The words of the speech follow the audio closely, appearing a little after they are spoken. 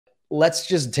let's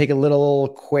just take a little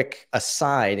quick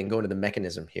aside and go into the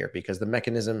mechanism here, because the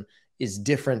mechanism is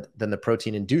different than the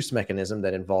protein-induced mechanism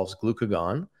that involves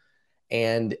glucagon.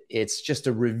 And it's just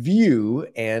a review.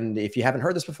 And if you haven't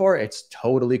heard this before, it's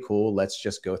totally cool. Let's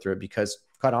just go through it because,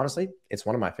 quite honestly, it's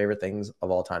one of my favorite things of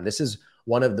all time. This is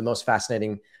one of the most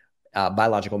fascinating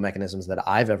biological mechanisms that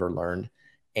I've ever learned.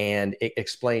 And it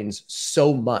explains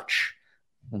so much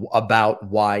about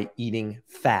why eating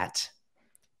fat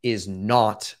is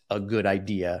not a good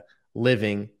idea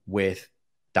living with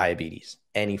diabetes,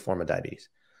 any form of diabetes.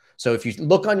 So if you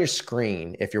look on your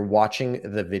screen, if you're watching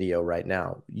the video right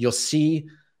now, you'll see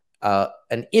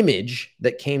an image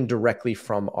that came directly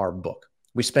from our book.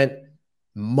 We spent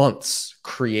months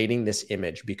creating this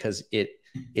image because it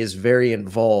is very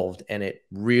involved and it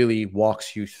really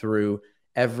walks you through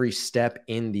every step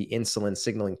in the insulin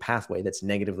signaling pathway that's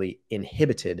negatively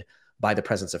inhibited by the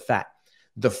presence of fat.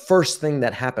 The first thing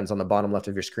that happens on the bottom left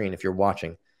of your screen, if you're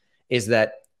watching, is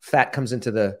that fat comes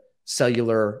into the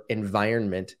cellular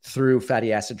environment through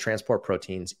fatty acid transport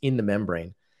proteins in the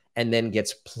membrane and then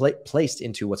gets placed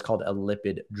into what's called a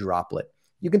lipid droplet.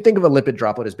 You can think of a lipid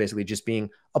droplet as basically just being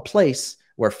a place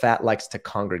where fat likes to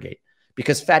congregate,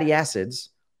 because fatty acids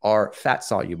are fat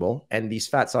soluble, and these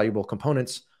fat soluble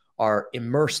components are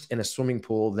immersed in a swimming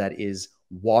pool that is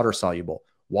water soluble.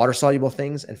 Water soluble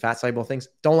things and fat soluble things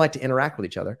don't like to interact with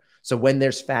each other. So when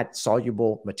there's fat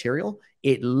soluble material,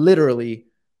 it literally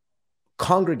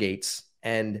congregates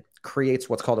and creates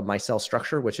what's called a micelle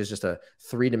structure, which is just a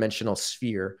three-dimensional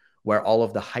sphere where all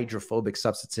of the hydrophobic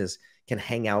substances can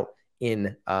hang out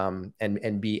in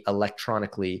and be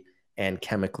electronically and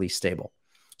chemically stable.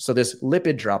 So this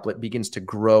lipid droplet begins to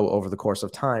grow over the course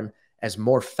of time as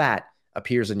more fat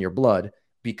appears in your blood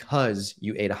because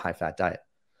you ate a high-fat diet.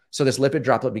 So this lipid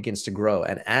droplet begins to grow.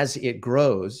 And as it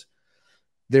grows,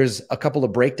 there's a couple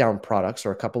of breakdown products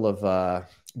or a couple of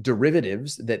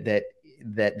derivatives that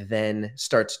then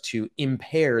starts to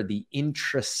impair the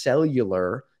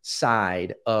intracellular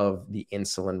side of the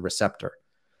insulin receptor.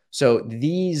 So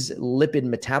these lipid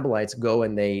metabolites go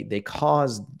and they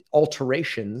cause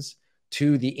alterations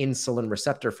to the insulin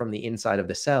receptor from the inside of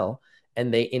the cell,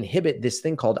 and they inhibit this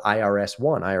thing called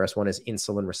IRS1. IRS1 is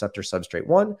insulin receptor substrate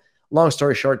 1. Long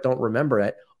story short, don't remember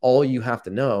it. All you have to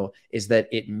know is that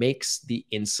it makes the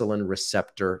insulin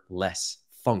receptor less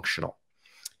functional.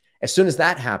 As soon as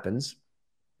that happens,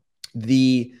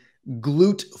 the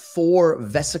GLUT4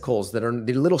 vesicles that are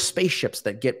the little spaceships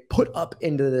that get put up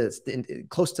into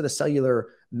close to the cellular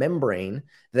membrane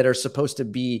that are supposed to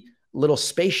be little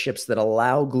spaceships that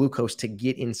allow glucose to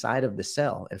get inside of the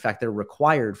cell. In fact, they're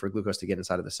required for glucose to get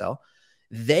inside of the cell.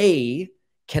 They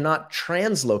cannot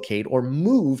translocate or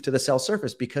move to the cell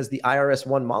surface because the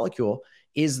IRS1 molecule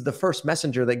is the first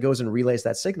messenger that goes and relays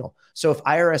that signal. So if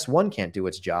IRS1 can't do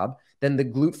its job, then the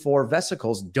GLUT4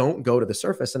 vesicles don't go to the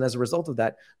surface. And as a result of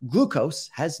that, glucose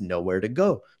has nowhere to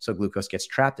go. So glucose gets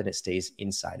trapped and it stays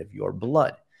inside of your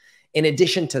blood. In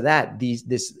addition to that,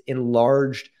 this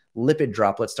enlarged lipid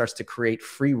droplet starts to create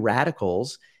free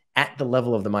radicals at the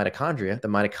level of the mitochondria. The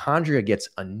mitochondria gets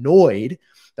annoyed.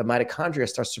 The mitochondria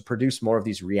starts to produce more of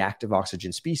these reactive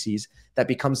oxygen species that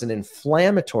becomes an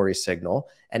inflammatory signal.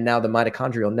 And now the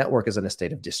mitochondrial network is in a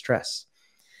state of distress.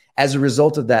 As a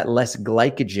result of that, less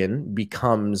glycogen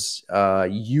becomes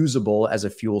usable as a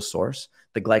fuel source.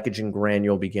 The glycogen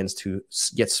granule begins to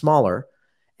get smaller.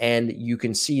 And you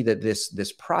can see that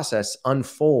this process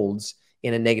unfolds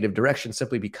in a negative direction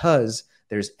simply because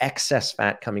there's excess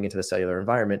fat coming into the cellular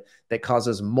environment that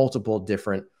causes multiple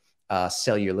different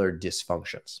cellular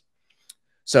dysfunctions.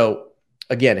 So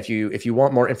again, if you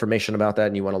want more information about that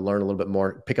and you want to learn a little bit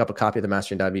more, pick up a copy of the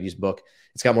Mastering Diabetes book.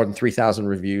 It's got more than 3,000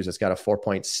 reviews. It's got a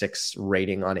 4.6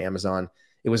 rating on Amazon.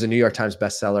 It was a New York Times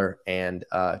bestseller. And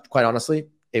quite honestly,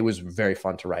 it was very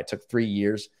fun to write. It took 3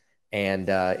 years. And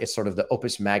it's sort of the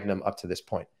opus magnum up to this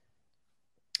point.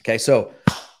 Okay, so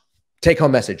take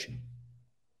home message.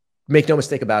 Make no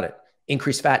mistake about it.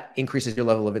 Increased fat increases your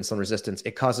level of insulin resistance.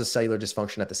 It causes cellular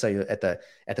dysfunction at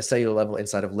the cellular level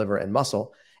inside of liver and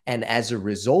muscle. And as a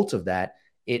result of that,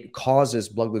 it causes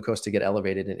blood glucose to get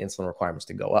elevated and insulin requirements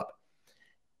to go up.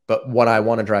 But what I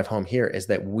want to drive home here is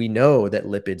that we know that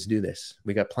lipids do this.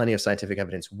 We got plenty of scientific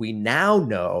evidence. We now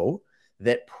know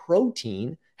that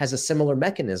protein has a similar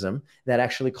mechanism that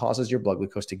actually causes your blood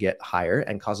glucose to get higher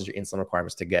and causes your insulin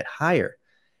requirements to get higher.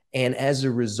 And as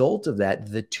a result of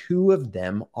that, the two of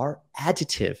them are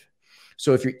additive.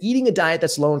 So if you're eating a diet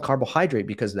that's low in carbohydrate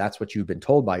because that's what you've been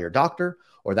told by your doctor,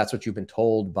 or that's what you've been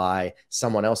told by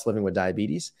someone else living with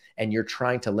diabetes, and you're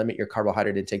trying to limit your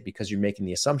carbohydrate intake because you're making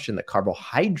the assumption that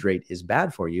carbohydrate is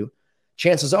bad for you,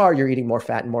 chances are you're eating more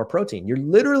fat and more protein. You're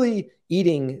literally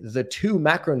eating the two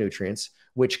macronutrients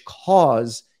which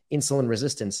cause insulin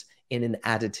resistance in an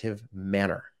additive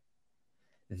manner.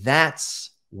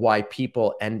 That's why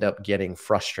people end up getting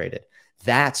frustrated.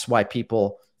 That's why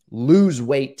people lose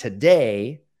weight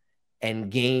today and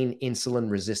gain insulin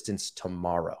resistance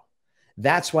tomorrow.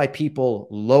 That's why people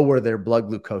lower their blood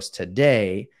glucose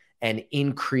today and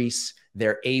increase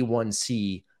their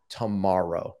A1C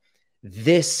tomorrow.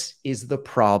 This is the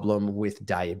problem with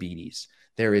diabetes.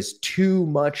 There is too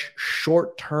much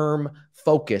short-term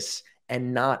focus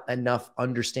and not enough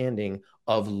understanding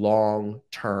of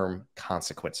long-term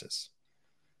consequences.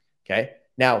 Okay.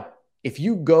 Now, if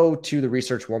you go to the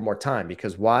research one more time,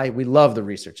 because why? We love the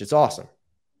research. It's awesome.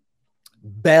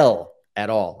 Bell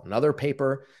et al., another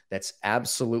paper that's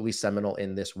absolutely seminal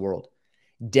in this world,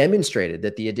 demonstrated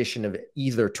that the addition of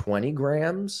either 20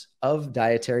 grams of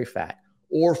dietary fat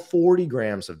or 40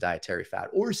 grams of dietary fat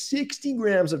or 60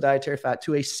 grams of dietary fat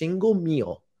to a single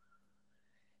meal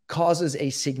causes a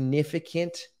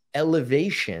significant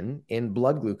elevation in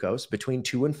blood glucose between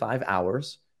 2 and 5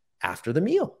 hours after the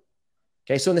meal.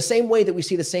 Okay, so in the same way that we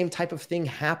see the same type of thing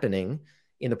happening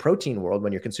in the protein world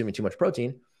when you're consuming too much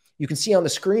protein, you can see on the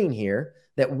screen here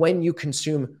that when you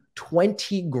consume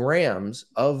 20 grams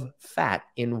of fat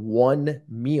in one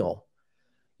meal,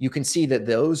 you can see that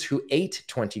those who ate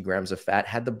 20 grams of fat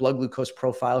had the blood glucose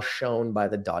profile shown by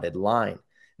the dotted line.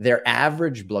 Their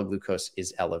average blood glucose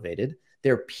is elevated,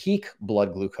 their peak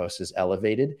blood glucose is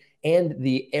elevated, and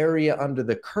the area under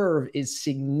the curve is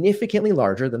significantly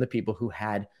larger than the people who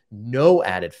had no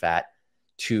added fat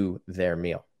to their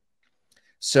meal.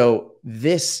 So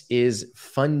this is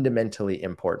fundamentally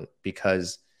important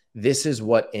because this is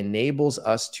what enables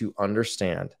us to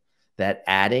understand that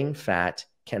adding fat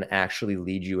can actually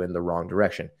lead you in the wrong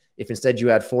direction. If instead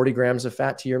you add 40 grams of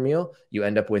fat to your meal, you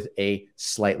end up with a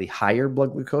slightly higher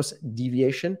blood glucose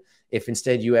deviation. If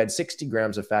instead you add 60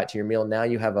 grams of fat to your meal, now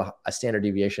you have a standard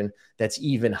deviation that's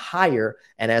even higher.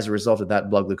 And as a result of that,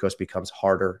 blood glucose becomes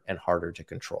harder and harder to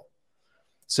control.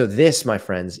 So this, my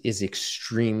friends, is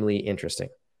extremely interesting.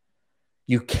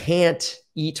 You can't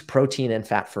eat protein and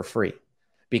fat for free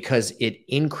because it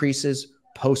increases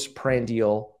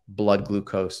postprandial blood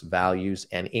glucose values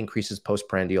and increases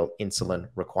postprandial insulin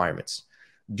requirements.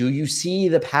 Do you see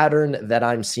the pattern that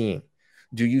I'm seeing?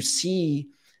 Do you see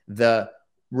the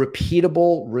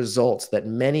repeatable results that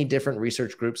many different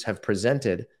research groups have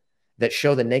presented that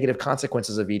show the negative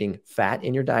consequences of eating fat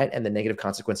in your diet and the negative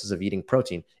consequences of eating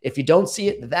protein? If you don't see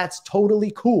it, that's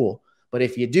totally cool. But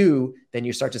if you do, then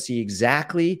you start to see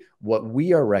exactly what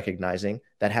we are recognizing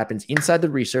that happens inside the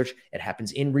research. It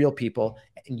happens in real people,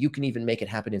 and you can even make it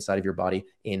happen inside of your body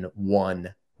in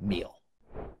one meal.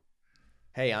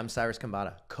 Hey, I'm Cyrus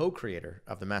Khambatta, co-creator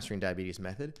of the Mastering Diabetes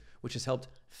Method, which has helped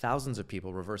thousands of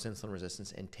people reverse insulin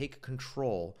resistance and take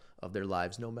control of their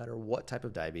lives no matter what type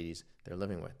of diabetes they're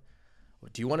living with.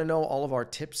 Do you want to know all of our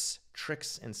tips,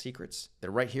 tricks, and secrets?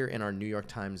 They're right here in our New York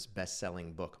Times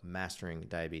best-selling book, Mastering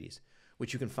Diabetes,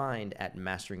 which you can find at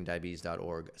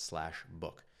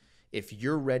masteringdiabetes.org/book. If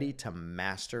you're ready to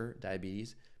master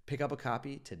diabetes, pick up a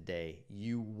copy today.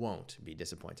 You won't be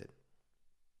disappointed.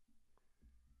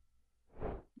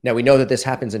 Now, we know that this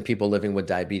happens in people living with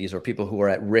diabetes or people who are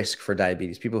at risk for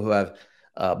diabetes, people who have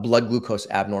blood glucose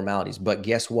abnormalities. But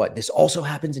guess what? This also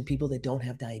happens in people that don't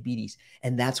have diabetes.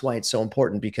 And that's why it's so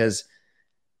important, because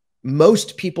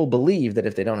most people believe that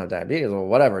if they don't have diabetes or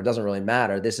whatever, it doesn't really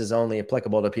matter. This is only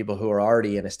applicable to people who are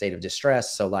already in a state of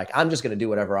distress. So like, I'm just going to do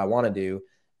whatever I want to do.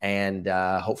 And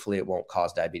hopefully it won't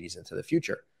cause diabetes into the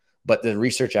future. But the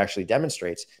research actually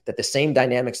demonstrates that the same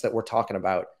dynamics that we're talking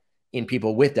about in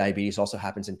people with diabetes also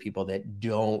happens in people that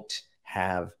don't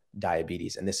have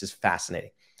diabetes. And this is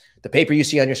fascinating. The paper you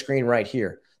see on your screen right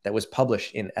here that was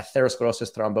published in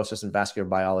Atherosclerosis, Thrombosis, and Vascular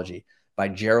Biology by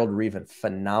Gerald Reaven,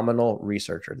 phenomenal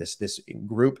researcher. This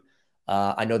group,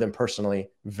 I know them personally,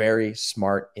 very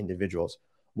smart individuals.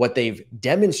 What they've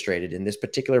demonstrated in this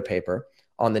particular paper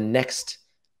on the next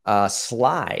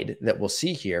slide that we'll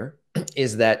see here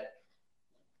is that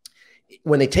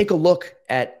when they take a look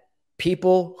at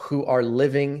people who are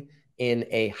living in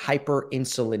a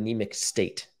hyperinsulinemic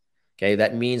state, okay,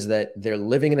 that means that they're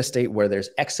living in a state where there's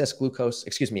excess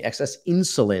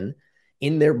insulin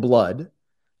in their blood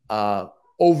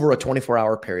over a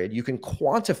 24-hour period. You can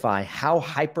quantify how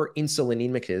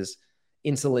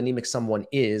hyperinsulinemic someone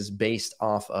is based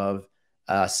off of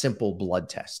a simple blood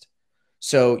test.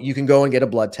 So you can go and get a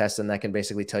blood test, and that can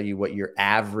basically tell you what your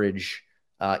average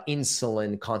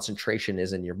insulin concentration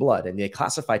is in your blood. And they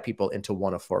classify people into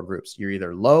one of four groups. You're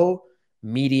either low,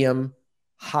 medium,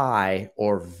 high,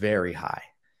 or very high.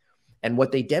 And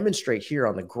what they demonstrate here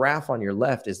on the graph on your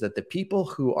left is that the people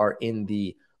who are in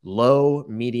the low,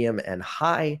 medium, and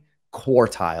high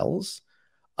quartiles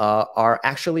are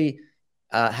actually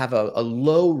have a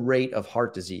low rate of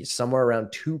heart disease. Somewhere around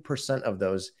 2% of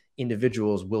those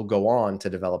individuals will go on to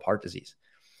develop heart disease.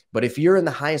 But if you're in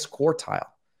the highest quartile,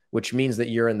 which means that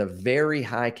you're in the very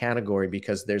high category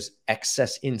because there's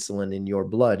excess insulin in your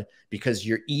blood because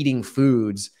you're eating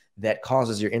foods that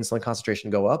causes your insulin concentration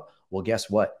to go up, well, guess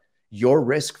what? Your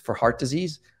risk for heart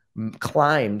disease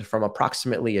climbed from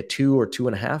approximately a 2 or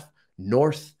 2.5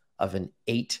 north of an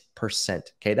 8%.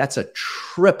 Okay, that's a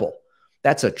triple.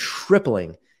 That's a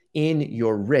tripling in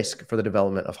your risk for the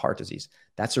development of heart disease.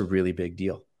 That's a really big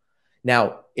deal.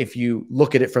 Now, if you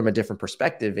look at it from a different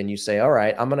perspective and you say, all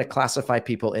right, I'm going to classify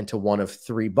people into one of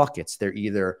 3 buckets. They're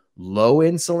either low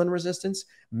insulin resistance,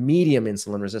 medium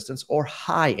insulin resistance, or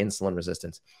high insulin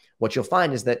resistance. What you'll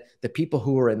find is that the people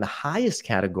who are in the highest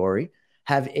category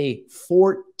have a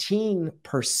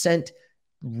 14%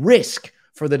 risk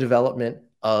for the development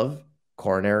of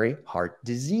coronary heart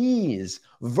disease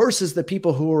versus the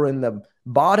people who are in the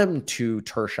bottom 2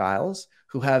 tertiles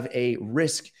who have a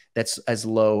risk that's as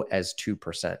low as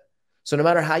 2%. So no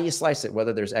matter how you slice it,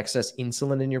 whether there's excess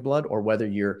insulin in your blood or whether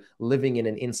you're living in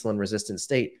an insulin resistant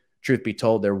state, truth be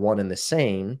told, they're one and the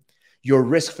same. Your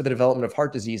risk for the development of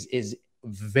heart disease is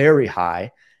very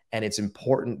high, and it's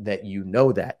important that you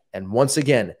know that. And once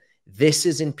again, this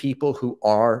is in people who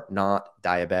are not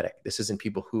diabetic. This is in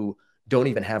people who don't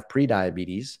even have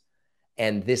prediabetes.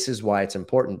 And this is why it's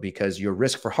important, because your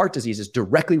risk for heart disease is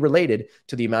directly related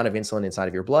to the amount of insulin inside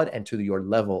of your blood and to your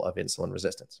level of insulin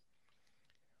resistance.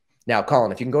 Now,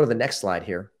 Colin, if you can go to the next slide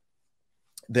here,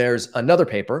 there's another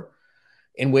paper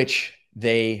in which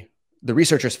the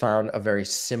researchers found a very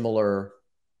similar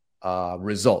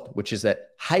result, which is that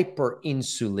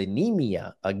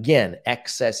hyperinsulinemia, again,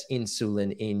 excess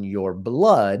insulin in your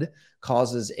blood,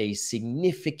 causes a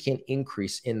significant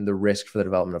increase in the risk for the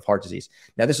development of heart disease.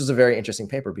 Now, this was a very interesting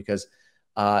paper because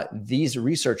these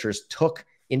researchers took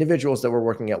individuals that were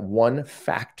working at one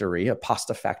factory, a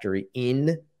pasta factory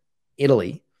in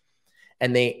Italy,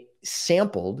 and they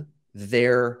sampled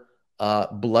their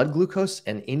blood glucose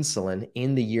and insulin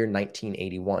in the year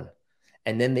 1981.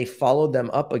 And then they followed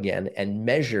them up again and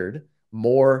measured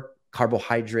more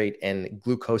carbohydrate and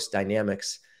glucose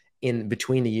dynamics in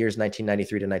between the years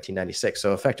 1993 to 1996.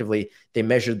 So effectively, they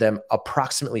measured them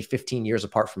approximately 15 years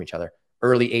apart from each other,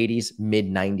 early 80s, mid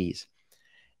 90s.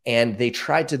 And they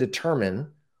tried to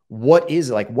determine what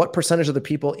percentage of the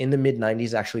people in the mid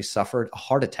 90s actually suffered a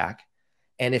heart attack.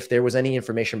 And if there was any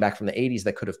information back from the 80s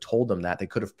that could have told them that, they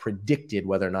could have predicted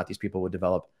whether or not these people would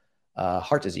develop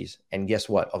heart disease. And guess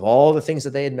what? Of all the things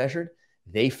that they had measured,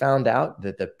 they found out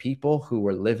that the people who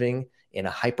were living in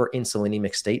a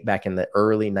hyperinsulinemic state back in the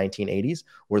early 1980s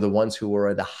were the ones who were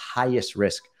at the highest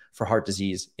risk for heart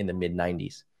disease in the mid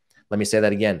 90s. Let me say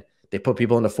that again. They put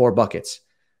people into 4 buckets: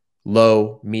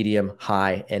 low, medium,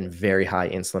 high, and very high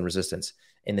insulin resistance.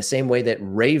 In the same way that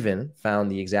Raven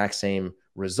found the exact same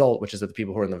result, which is that the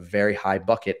people who are in the very high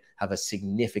bucket have a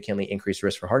significantly increased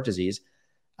risk for heart disease,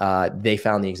 they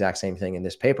found the exact same thing in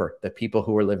this paper. The people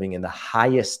who are living in the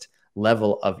highest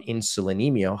level of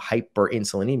insulinemia,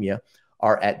 hyperinsulinemia,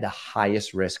 are at the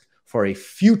highest risk for a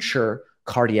future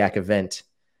cardiac event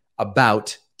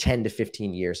about 10 to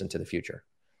 15 years into the future.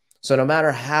 So no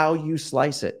matter how you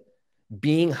slice it,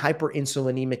 being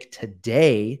hyperinsulinemic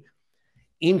today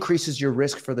increases your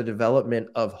risk for the development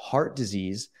of heart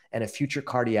disease and a future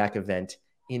cardiac event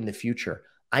in the future.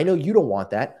 I know you don't want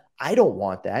that. I don't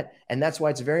want that. And that's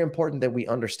why it's very important that we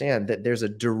understand that there's a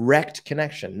direct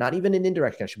connection, not even an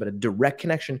indirect connection, but a direct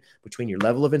connection between your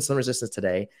level of insulin resistance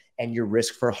today and your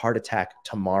risk for a heart attack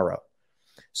tomorrow.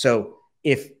 So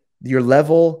if the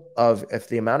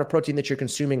amount of protein that you're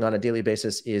consuming on a daily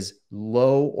basis is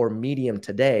low or medium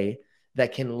today,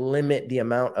 that can limit the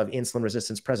amount of insulin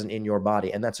resistance present in your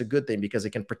body. And that's a good thing because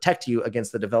it can protect you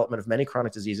against the development of many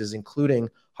chronic diseases, including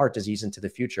heart disease into the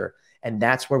future. And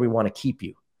that's where we want to keep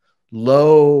you.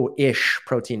 Low-ish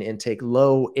protein intake,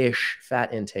 low-ish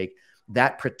fat intake,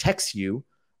 that protects you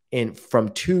from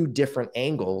 2 different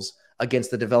angles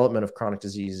against the development of chronic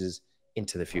diseases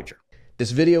into the future.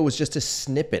 This video was just a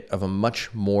snippet of a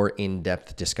much more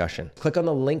in-depth discussion. Click on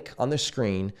the link on the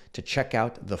screen to check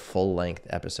out the full-length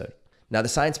episode. Now, the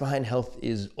science behind health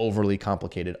is overly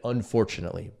complicated,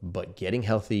 unfortunately, but getting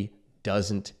healthy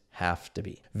doesn't have to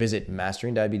be. Visit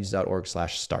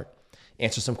masteringdiabetes.org/start.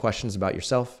 Answer some questions about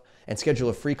yourself and schedule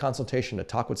a free consultation to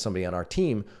talk with somebody on our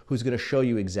team who's going to show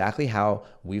you exactly how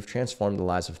we've transformed the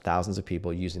lives of thousands of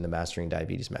people using the Mastering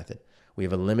Diabetes method. We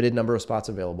have a limited number of spots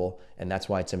available, and that's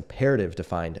why it's imperative to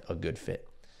find a good fit.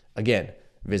 Again,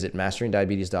 visit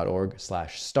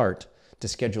masteringdiabetes.org/start to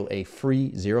schedule a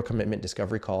free zero commitment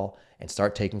discovery call and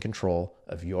start taking control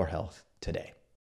of your health today.